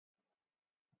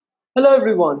Hello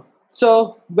everyone.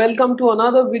 Welcome to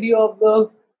another video of the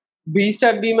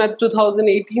B.Stat B.Math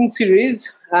 2018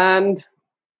 series, and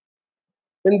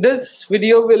in this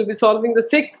video we'll be solving the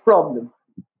sixth problem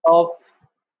of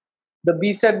the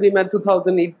B.Stat B.Math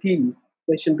 2018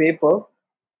 question paper,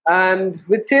 and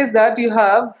which says that you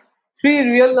have three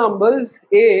real numbers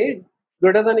a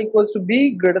greater than equals to b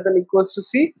greater than equals to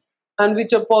c, and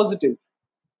which are positive.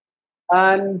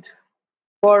 And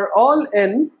for all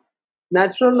n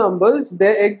natural numbers,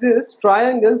 there exist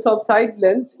triangles of side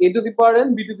lengths a to the power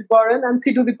n, b to the power n, and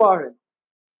c to the power n.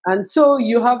 And so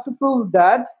you have to prove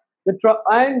that the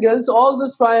triangles, all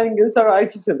those triangles are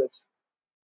isosceles.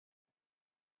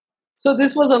 So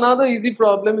this was another easy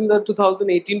problem in the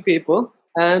 2018 paper.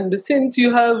 And since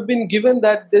you have been given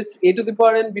that this a to the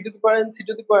power n, b to the power n, c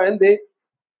to the power n, they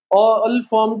all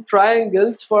form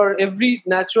triangles for every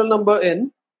natural number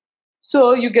n.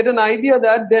 So you get an idea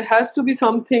that there has to be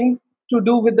something to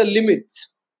do with the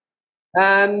limits.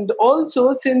 And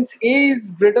also, since a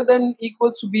is greater than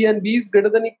equals to b and b is greater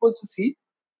than equals to c,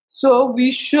 so we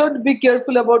should be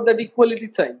careful about that equality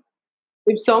sign.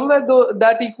 If somewhere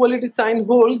that equality sign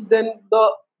holds, then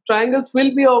the triangles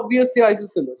will be obviously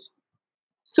isosceles.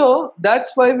 So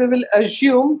that's why we will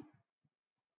assume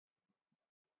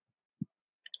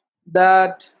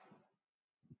that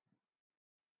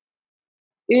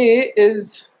a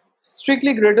is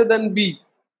strictly greater than b.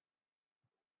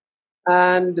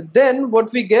 And then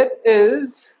what we get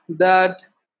is that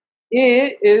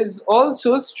a is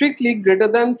also strictly greater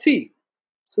than c.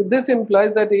 So this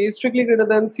implies that a is strictly greater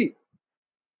than c.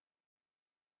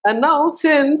 And now,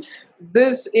 since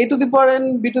this a to the power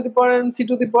n, b to the power n, c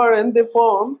to the power n, they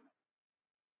form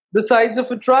the sides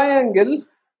of a triangle.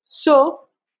 So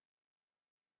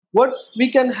what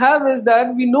we can have is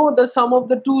that we know the sum of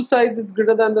the two sides is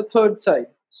greater than the third side.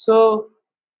 So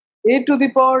a to the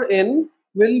power n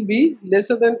will be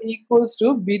lesser than equals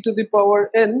to b to the power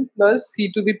n plus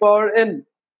c to the power n.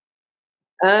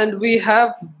 And we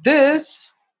have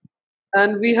this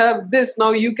and we have this.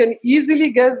 Now you can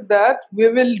easily guess that we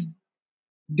will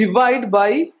divide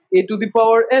by a to the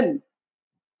power n.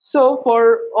 So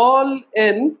for all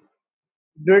n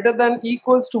greater than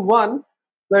equals to 1,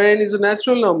 where n is a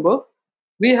natural number,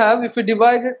 we have, if we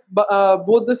divide it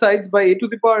both the sides by a to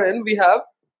the power n, we have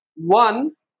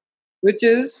 1 which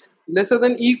is lesser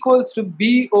than equals to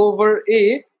b over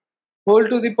a whole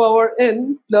to the power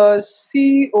n plus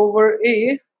c over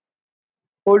a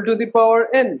whole to the power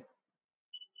n.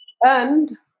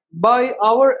 And by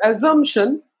our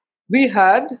assumption, we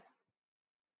had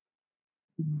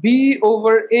b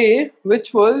over a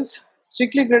which was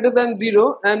strictly greater than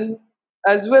 0 and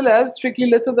as well as strictly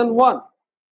lesser than 1,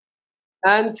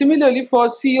 and similarly for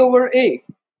c over a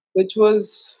which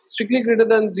was strictly greater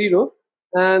than 0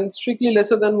 and strictly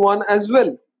lesser than 1 as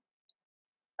well.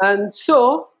 And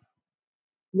so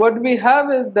what we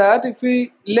have is that if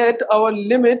we let our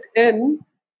limit n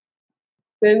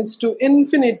tends to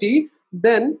infinity,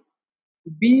 then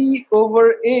b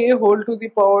over a whole to the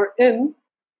power n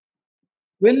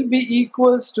will be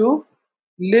equals to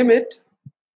limit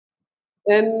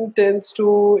n tends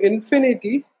to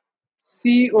infinity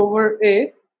c over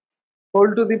a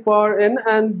whole to the power n,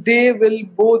 and they will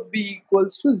both be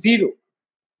equals to 0.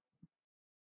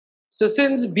 So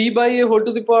since b by a whole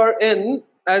to the power n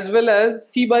as well as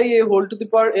c by a whole to the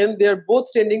power n, they are both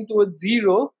tending towards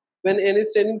 0 when n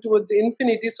is tending towards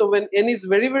infinity. So when n is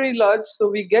very, very large, so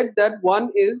we get that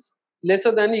 1 is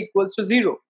lesser than equals to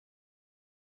 0,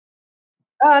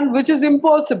 and which is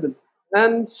impossible.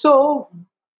 And so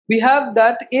we have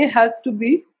that a has to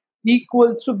be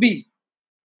equals to b,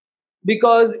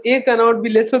 because a cannot be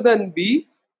lesser than b,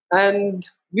 and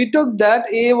we took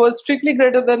that a was strictly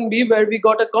greater than b, where we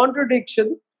got a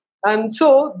contradiction. And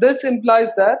so this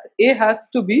implies that a has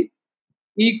to be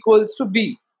equals to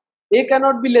b. A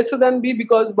cannot be lesser than b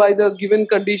because by the given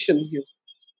condition here.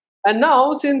 And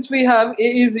now since we have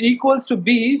a is equals to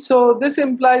b, so this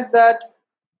implies that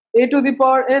a to the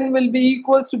power n will be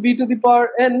equals to b to the power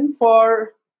n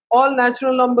for all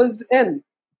natural numbers n.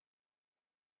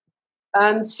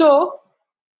 And so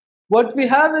what we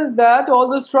have is that all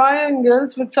those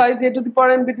triangles with sides a to the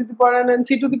power n, b to the power n, and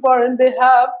c to the power n, they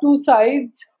have two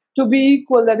sides to be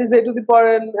equal, that is a to the power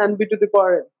n and b to the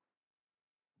power n.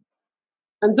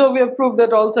 And so we have proved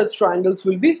that all such triangles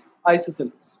will be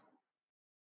isosceles.